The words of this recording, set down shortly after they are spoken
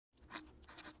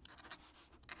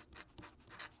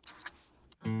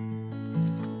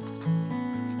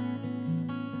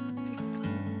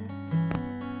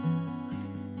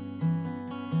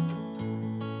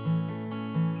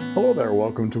Hello there,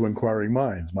 welcome to Inquiring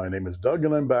Minds. My name is Doug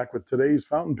and I'm back with today's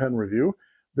fountain pen review,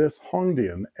 this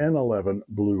Hongdian N11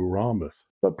 blue rhombus.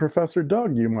 But Professor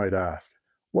Doug, you might ask,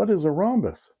 what is a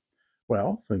rhombus?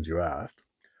 Well, since you asked,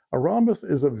 a rhombus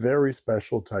is a very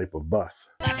special type of bus.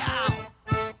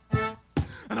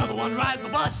 Another one rides the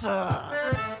bus.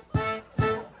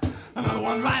 Another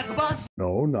one rides the bus.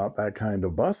 No, not that kind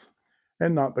of bus,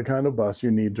 and not the kind of bus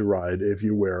you need to ride if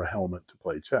you wear a helmet to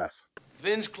play chess.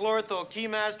 Vince Clortho,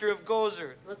 keymaster of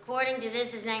Gozer. According to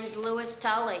this, his name's Louis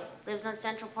Tully. Lives on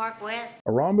Central Park West.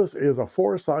 A rhombus is a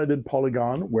four-sided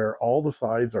polygon where all the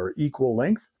sides are equal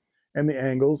length and the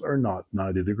angles are not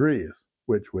 90 degrees,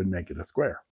 which would make it a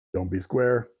square. Don't be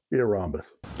square, be a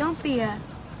rhombus. Don't be a...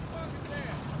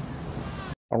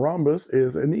 A rhombus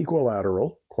is an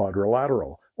equilateral,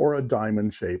 quadrilateral, or a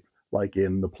diamond shape like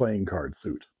in the playing card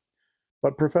suit.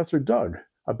 But Professor Doug,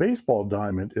 a baseball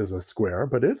diamond is a square,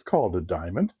 but it's called a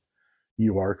diamond.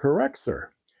 You are correct, sir.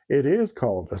 It is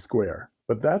called a square,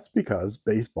 but that's because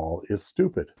baseball is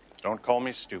stupid. Don't call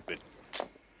me stupid.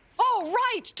 Oh,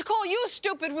 right! To call you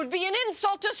stupid would be an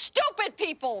insult to stupid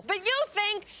people! But you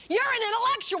think you're an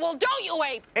intellectual, don't you,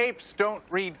 Ape? Apes don't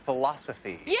read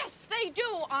philosophy. Yes, they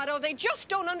do, Otto. They just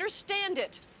don't understand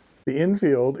it. The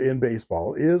infield in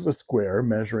baseball is a square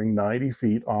measuring 90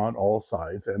 feet on all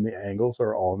sides, and the angles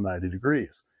are all 90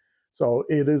 degrees. So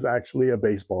it is actually a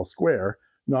baseball square,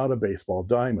 not a baseball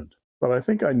diamond. But I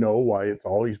think I know why it's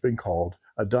always been called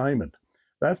a diamond.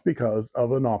 That's because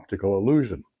of an optical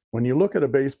illusion. When you look at a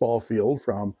baseball field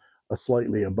from a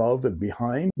slightly above and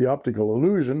behind, the optical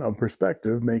illusion of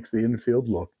perspective makes the infield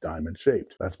look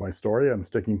diamond-shaped. That's my story, I'm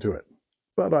sticking to it.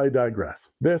 But I digress.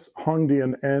 This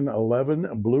Hongdian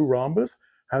N11 blue rhombus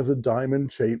has a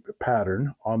diamond-shaped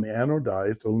pattern on the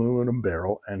anodized aluminum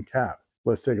barrel and cap.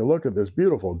 Let's take a look at this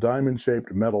beautiful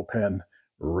diamond-shaped metal pen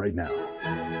right now.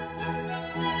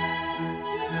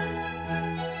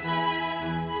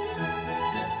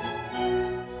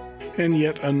 And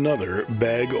yet another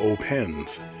bag o'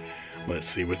 pens. Let's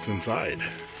see what's inside.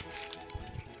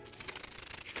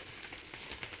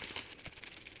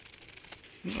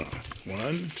 Oh,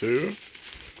 1, 2,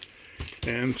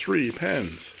 and 3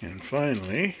 pens. And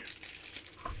finally,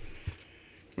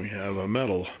 we have a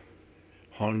metal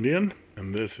Hongdian,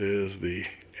 and this is the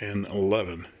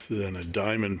N11. This is in a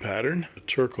diamond pattern, a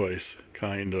turquoise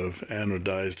kind of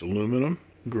anodized aluminum,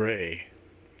 gray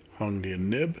Hongdian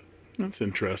nib. That's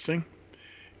interesting.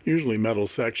 Usually metal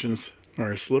sections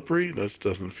are slippery. This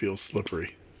doesn't feel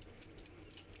slippery.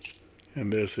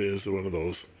 And this is one of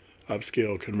those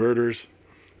upscale converters.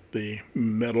 The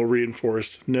metal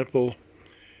reinforced nipple,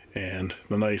 and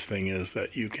the nice thing is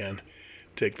that you can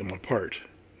take them apart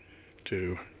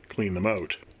to clean them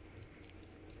out.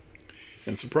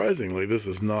 And surprisingly, this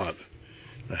is not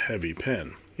a heavy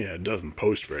pen. Yeah, it doesn't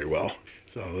post very well,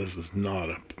 so this is not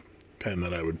a pen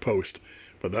that I would post,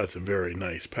 but that's a very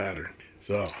nice pattern.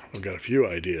 So I've got a few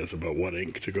ideas about what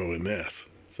ink to go in this.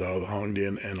 So the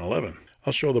Hongdian N11.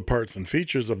 I'll show the parts and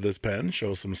features of this pen,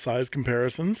 show some size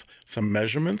comparisons, some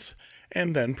measurements,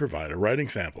 and then provide a writing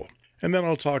sample. And then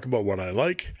I'll talk about what I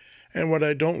like and what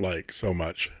I don't like so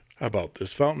much about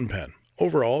this fountain pen.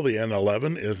 Overall, the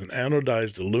N11 is an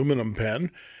anodized aluminum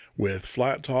pen with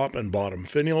flat top and bottom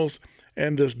finials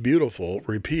and this beautiful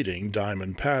repeating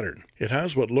diamond pattern. It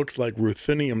has what looks like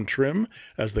ruthenium trim,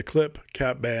 as the clip,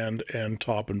 cap band, and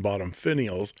top and bottom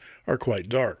finials are quite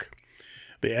dark.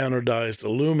 The anodized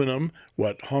aluminum,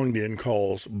 what Hongdian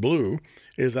calls blue,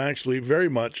 is actually very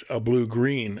much a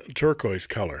blue-green turquoise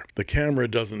color. The camera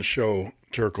doesn't show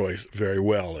turquoise very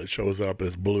well. It shows up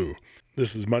as blue.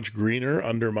 This is much greener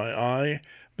under my eye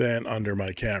than under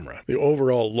my camera. The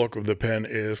overall look of the pen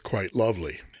is quite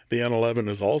lovely. The N11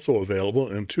 is also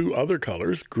available in 2 other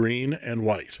colors, green and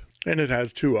white. And it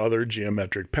has 2 other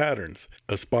geometric patterns.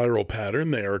 A spiral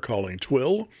pattern they are calling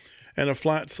twill, and a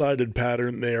flat-sided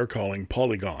pattern they are calling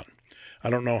polygon. I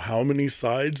don't know how many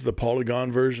sides the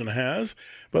polygon version has,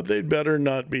 but they'd better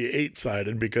not be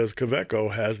 8-sided because Kaweco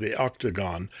has the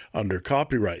octagon under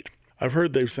copyright. I've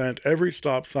heard they've sent every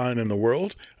stop sign in the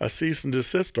world a cease and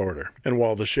desist order, and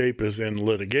while the shape is in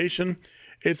litigation,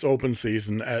 it's open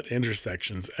season at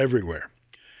intersections everywhere.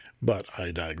 But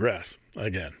I digress.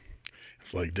 Again,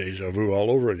 it's like deja vu all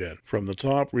over again. From the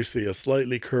top, we see a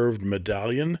slightly curved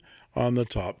medallion on the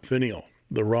top finial.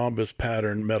 The rhombus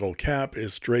pattern metal cap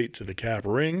is straight to the cap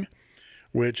ring,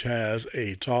 which has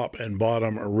a top and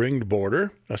bottom ringed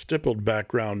border, a stippled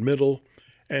background middle,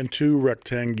 and 2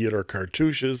 rectangular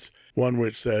cartouches, one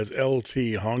which says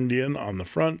LT Hongdian on the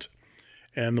front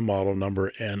and the model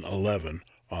number N11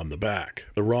 on the back.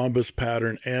 The rhombus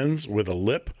pattern ends with a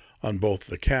lip on both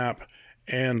the cap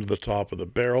and the top of the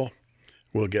barrel.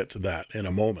 We'll get to that in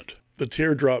a moment. The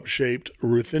teardrop-shaped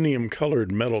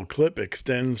ruthenium-colored metal clip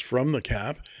extends from the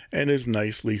cap and is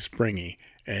nicely springy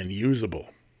and usable.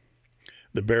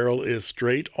 The barrel is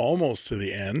straight almost to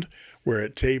the end, where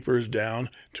it tapers down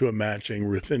to a matching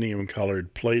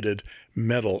ruthenium-colored plated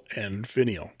metal end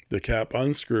finial. The cap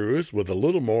unscrews with a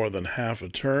little more than half a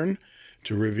turn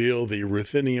to reveal the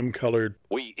ruthenium-colored...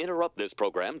 We interrupt this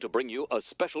program to bring you a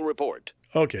special report.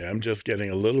 Okay, I'm just getting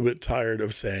a little bit tired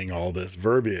of saying all this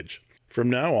verbiage. From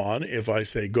now on, if I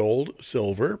say gold,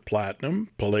 silver, platinum,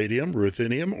 palladium,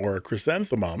 ruthenium, or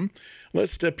chrysanthemum,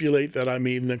 let's stipulate that I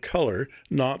mean the color,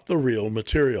 not the real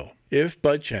material. If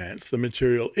by chance the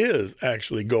material is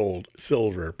actually gold,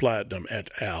 silver, platinum, et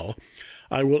al.,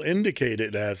 I will indicate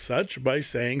it as such by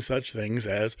saying such things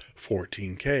as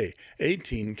 14K,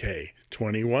 18K,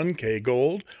 21K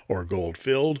gold, or gold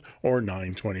filled, or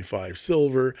 925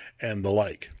 silver, and the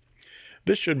like.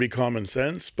 This should be common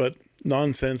sense, but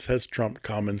nonsense has trumped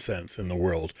common sense in the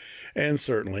world, and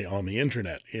certainly on the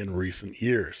internet in recent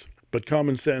years. But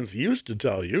common sense used to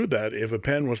tell you that if a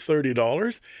pen was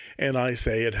 $30 and I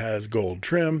say it has gold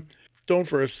trim, don't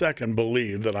for a second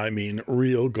believe that I mean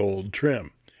real gold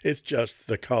trim. It's just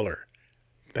the color.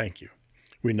 Thank you.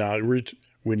 We now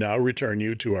return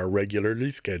you to our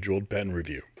regularly scheduled pen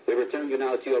review. We return you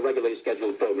now to your regularly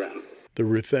scheduled program. The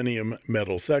ruthenium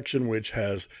metal section, which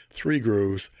has 3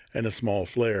 grooves and a small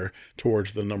flare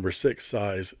towards the number 6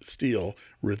 size steel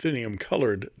ruthenium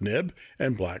colored nib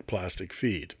and black plastic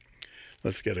feed.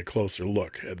 Let's get a closer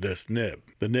look at this nib.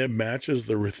 The nib matches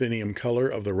the ruthenium color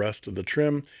of the rest of the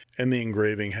trim, and the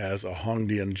engraving has a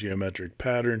Hongdian geometric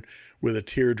pattern with a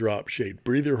teardrop-shaped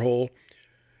breather hole.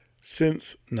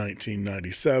 Since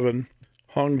 1997,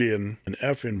 Hongdian an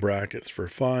F in brackets for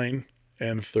fine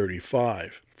and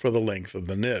 35 for the length of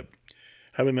the nib.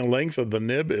 Having the length of the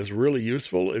nib is really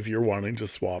useful if you're wanting to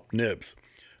swap nibs.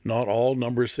 Not all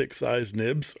number 6 size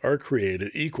nibs are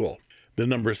created equal. The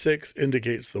number 6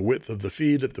 indicates the width of the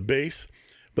feed at the base,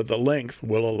 but the length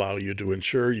will allow you to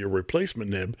ensure your replacement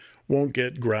nib won't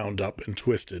get ground up and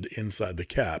twisted inside the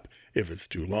cap if it's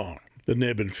too long. The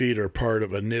nib and feed are part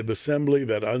of a nib assembly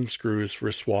that unscrews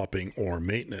for swapping or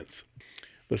maintenance.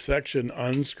 The section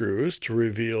unscrews to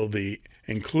reveal the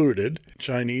included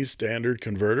Chinese standard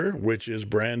converter, which is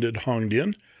branded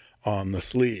Hongdian on the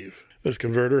sleeve. This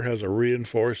converter has a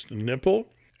reinforced nipple,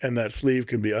 and that sleeve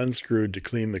can be unscrewed to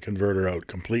clean the converter out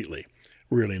completely.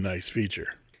 Really nice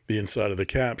feature. The inside of the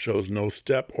cap shows no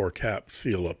step or cap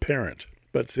seal apparent,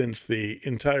 but since the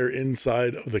entire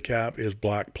inside of the cap is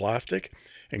black plastic,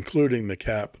 including the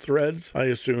cap threads, I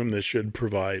assume this should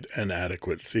provide an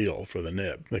adequate seal for the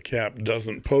nib. The cap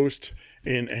doesn't post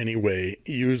in any way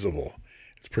usable.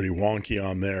 It's pretty wonky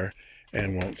on there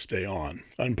and won't stay on.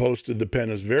 Unposted, the pen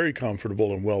is very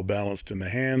comfortable and well balanced in the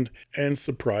hand and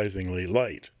surprisingly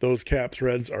light. Those cap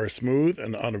threads are smooth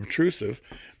and unobtrusive,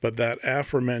 but that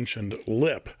aforementioned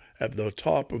lip at the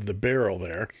top of the barrel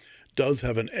there does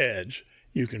have an edge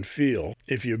you can feel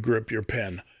if you grip your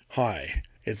pen high.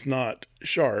 It's not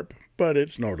sharp, but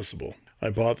it's noticeable. I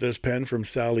bought this pen from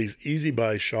Sally's Easy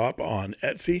Buy shop on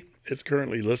Etsy. It's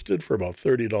currently listed for about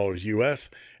 $30 US,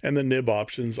 and the nib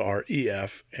options are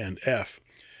EF and F.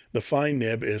 The fine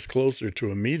nib is closer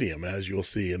to a medium, as you'll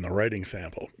see in the writing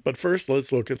sample. But first,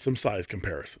 let's look at some size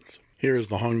comparisons. Here is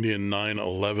the Hongdian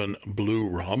 911 Blue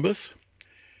Rhombus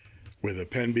with a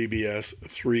pen BBS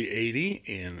 380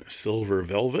 in silver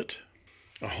velvet,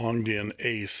 a Hongdian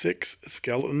A6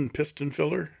 skeleton piston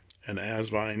filler, an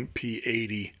Asvine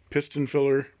P80 piston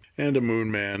filler, and a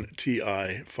Moonman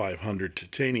TI 500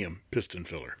 titanium piston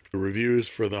filler. The reviews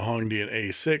for the Hongdian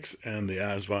A6 and the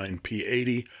Asvine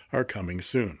P80 are coming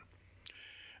soon.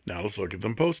 Now let's look at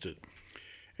them posted.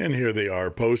 And here they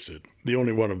are posted. The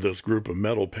only one of this group of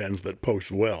metal pens that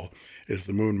posts well is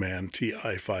the Moonman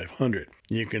TI 500.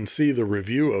 You can see the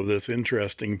review of this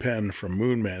interesting pen from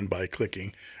Moonman by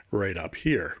clicking right up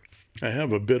here. I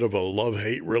have a bit of a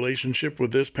love-hate relationship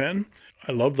with this pen.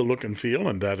 I love the look and feel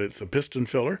and that it's a piston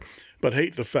filler, but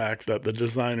hate the fact that the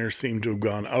designers seem to have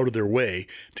gone out of their way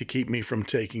to keep me from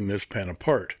taking this pen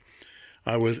apart.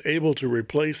 I was able to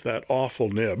replace that awful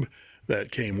nib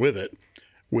that came with it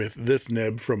with this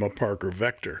nib from a Parker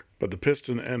Vector, but the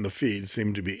piston and the feed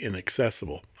seem to be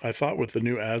inaccessible. I thought with the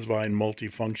new Asvine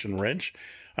multifunction wrench,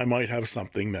 I might have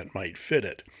something that might fit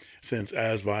it, since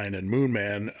Asvine and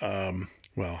Moonman,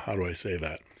 well, how do I say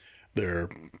that? They're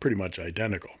pretty much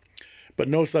identical. But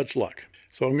no such luck.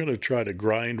 So I'm going to try to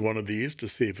grind one of these to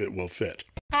see if it will fit.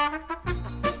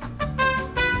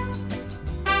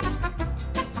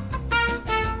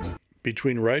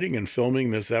 Between writing and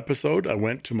filming this episode, I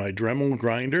went to my Dremel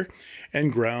grinder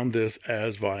and ground this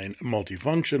Asvine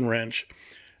multifunction wrench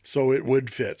so it would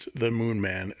fit the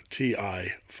Moonman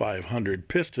TI 500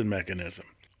 piston mechanism.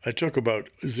 I took about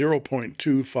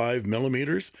 0.25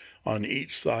 millimeters on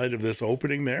each side of this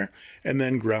opening there and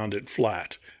then ground it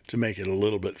flat to make it a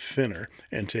little bit thinner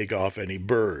and take off any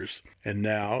burrs. And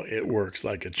now it works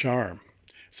like a charm.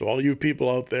 So all you people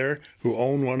out there who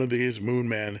own one of these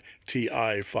Moonman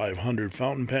TI 500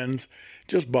 fountain pens,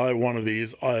 just buy one of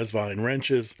these Asvine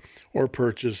wrenches or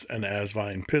purchase an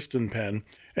Asvine piston pen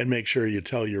and make sure you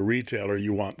tell your retailer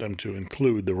you want them to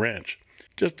include the wrench.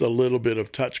 Just a little bit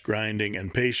of touch grinding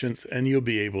and patience and you'll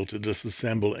be able to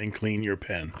disassemble and clean your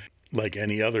pen like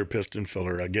any other piston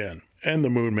filler again. And the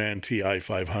Moonman TI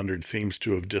 500 seems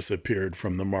to have disappeared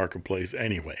from the marketplace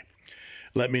anyway.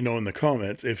 Let me know in the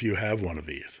comments if you have one of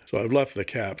these. So I've left the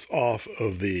caps off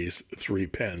of these 3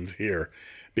 pens here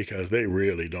because they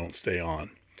really don't stay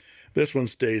on. This one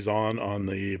stays on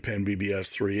the Pen BBS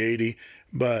 380,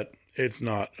 but it's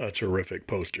not a terrific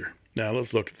poster. Now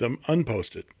let's look at them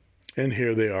unposted. And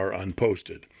here they are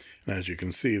unposted. And as you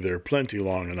can see, they're plenty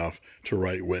long enough to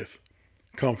write with,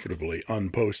 comfortably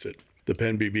unposted. The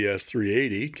Pen BBS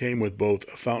 380 came with both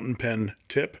a fountain pen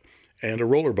tip and a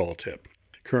rollerball tip.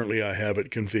 Currently I have it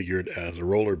configured as a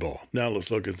rollerball. Now let's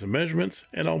look at some measurements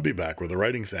and I'll be back with a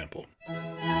writing sample.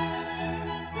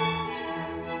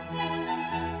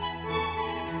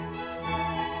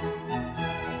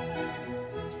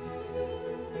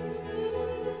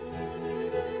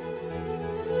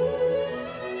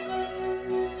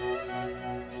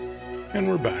 And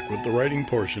we're back with the writing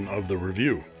portion of the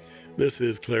review. This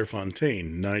is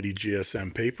Clairefontaine 90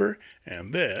 GSM paper,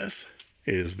 and this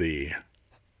is the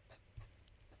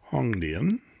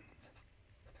Hongdian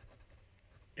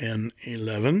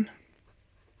N11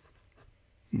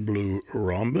 blue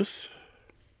Rhombus,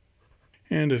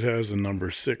 and it has a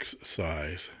number 6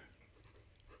 size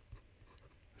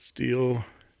steel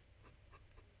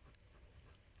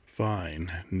fine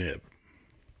nib.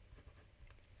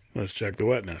 Let's check the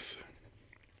wetness.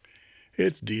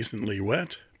 It's decently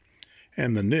wet,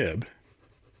 and the nib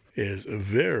is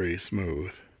very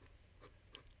smooth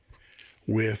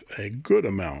with a good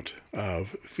amount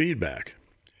of feedback.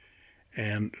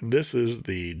 And this is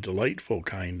the delightful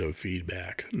kind of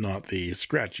feedback, not the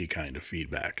scratchy kind of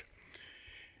feedback.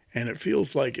 And it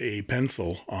feels like a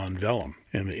pencil on vellum.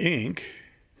 And the ink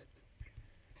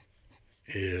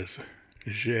is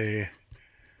J.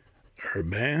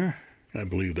 Urbain, I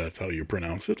believe that's how you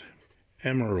pronounce it.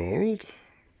 Emerald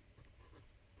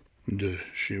de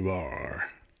Chivard.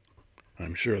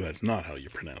 I'm sure that's not how you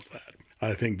pronounce that.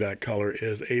 I think that color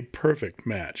is a perfect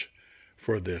match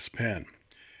for this pen.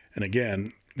 And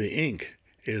again, the ink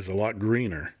is a lot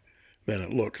greener than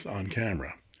it looks on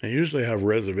camera. I usually have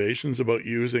reservations about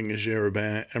using J.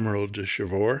 Emerald de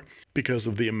Chivard because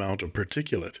of the amount of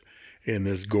particulate in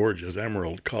this gorgeous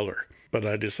emerald color. But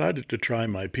I decided to try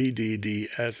my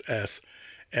PDDSS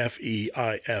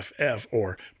FEIFF,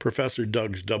 or Professor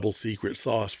Doug's double secret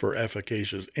sauce for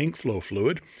efficacious ink flow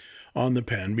fluid, on the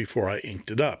pen before I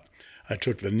inked it up. I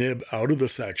took the nib out of the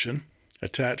section,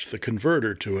 attached the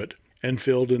converter to it, and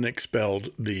filled and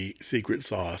expelled the secret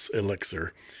sauce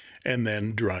elixir, and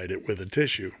then dried it with a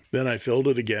tissue. Then I filled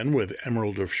it again with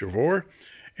Emerald of Chivard,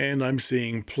 and I'm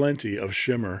seeing plenty of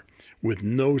shimmer with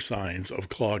no signs of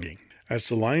clogging. As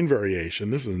to line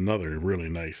variation, this is another really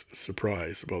nice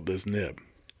surprise about this nib.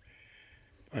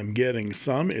 I'm getting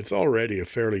some. It's already a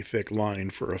fairly thick line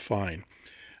for a fine,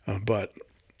 but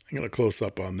I'm going to close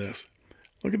up on this.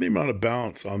 Look at the amount of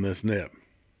bounce on this nib.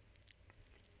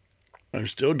 I'm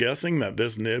still guessing that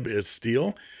this nib is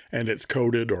steel and it's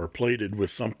coated or plated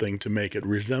with something to make it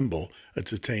resemble a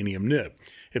titanium nib.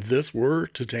 If this were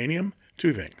titanium,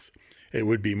 2 things. It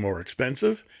would be more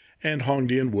expensive and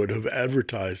Hongdian would have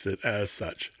advertised it as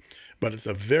such. But it's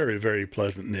a very, very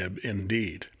pleasant nib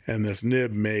indeed. And this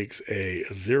nib makes a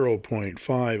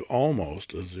 0.5,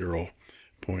 almost a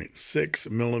 0.6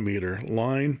 millimeter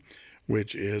line,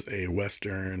 which is a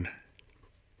Western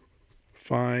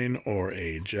fine or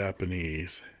a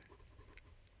Japanese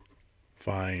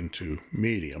fine to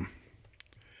medium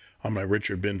on my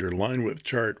Richard Binder line width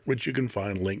chart, which you can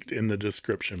find linked in the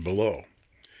description below.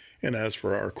 And as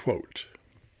for our quote,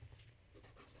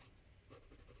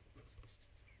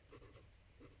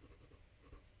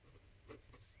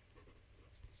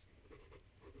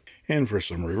 and for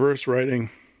some reverse writing,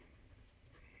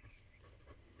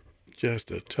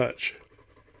 just a touch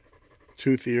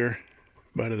toothier,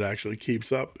 but it actually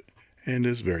keeps up and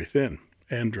is very thin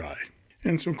and dry.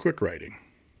 And some quick writing.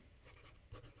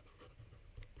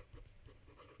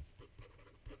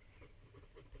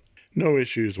 No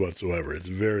issues whatsoever. It's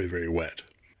very, very wet.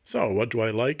 So what do I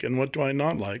like and what do I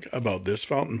not like about this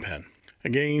fountain pen?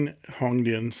 Again,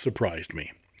 Hongdian surprised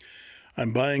me.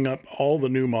 I'm buying up all the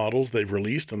new models they've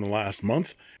released in the last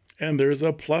month, and there's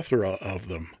a plethora of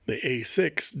them. The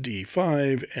A6,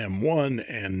 D5, M1,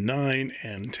 N9,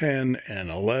 N10,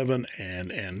 N11,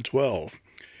 and N12.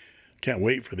 Can't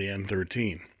wait for the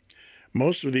N13.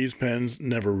 Most of these pens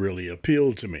never really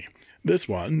appealed to me. This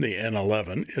one, the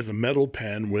N11, is a metal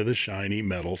pen with a shiny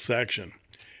metal section.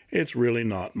 It's really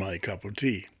not my cup of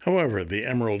tea. However, the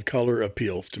emerald color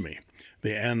appeals to me.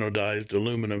 The anodized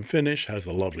aluminum finish has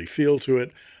a lovely feel to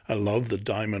it. I love the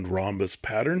diamond rhombus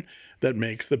pattern that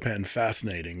makes the pen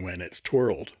fascinating when it's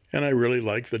twirled. And I really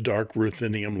like the dark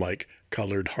ruthenium-like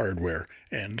colored hardware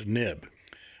and nib.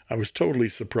 I was totally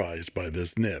surprised by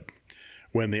this nib.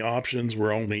 When the options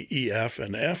were only EF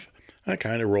and F, I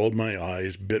kind of rolled my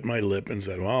eyes, bit my lip, and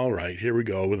said, well, all right, here we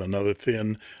go with another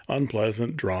thin,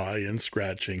 unpleasant, dry, and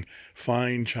scratching,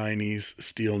 fine Chinese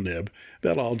steel nib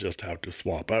that I'll just have to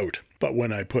swap out. But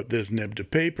when I put this nib to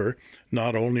paper,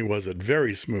 not only was it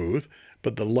very smooth,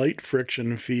 but the light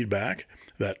friction feedback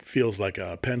that feels like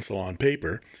a pencil on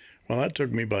paper, well, that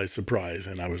took me by surprise,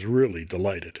 and I was really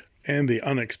delighted. And the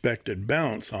unexpected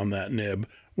bounce on that nib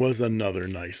was another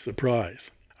nice surprise.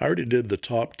 I already did the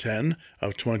top 10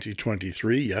 of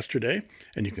 2023 yesterday,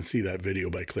 and you can see that video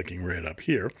by clicking right up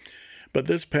here. But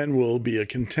this pen will be a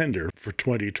contender for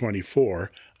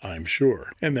 2024, I'm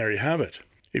sure. And there you have it.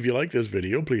 If you like this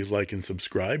video, please like and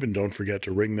subscribe, and don't forget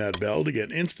to ring that bell to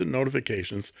get instant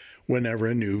notifications whenever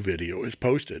a new video is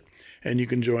posted. And you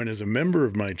can join as a member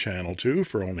of my channel too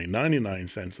for only 99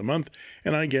 cents a month,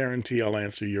 and I guarantee I'll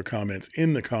answer your comments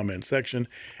in the comment section,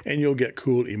 and you'll get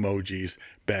cool emojis,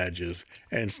 badges,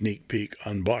 and sneak peek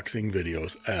unboxing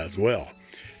videos as well.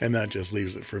 And that just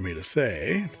leaves it for me to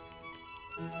say,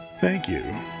 thank you.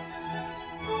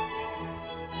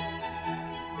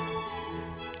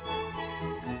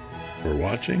 For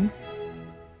watching.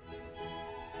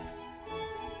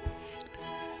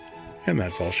 And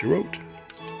that's all she wrote.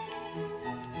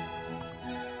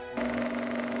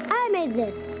 I made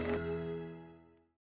this.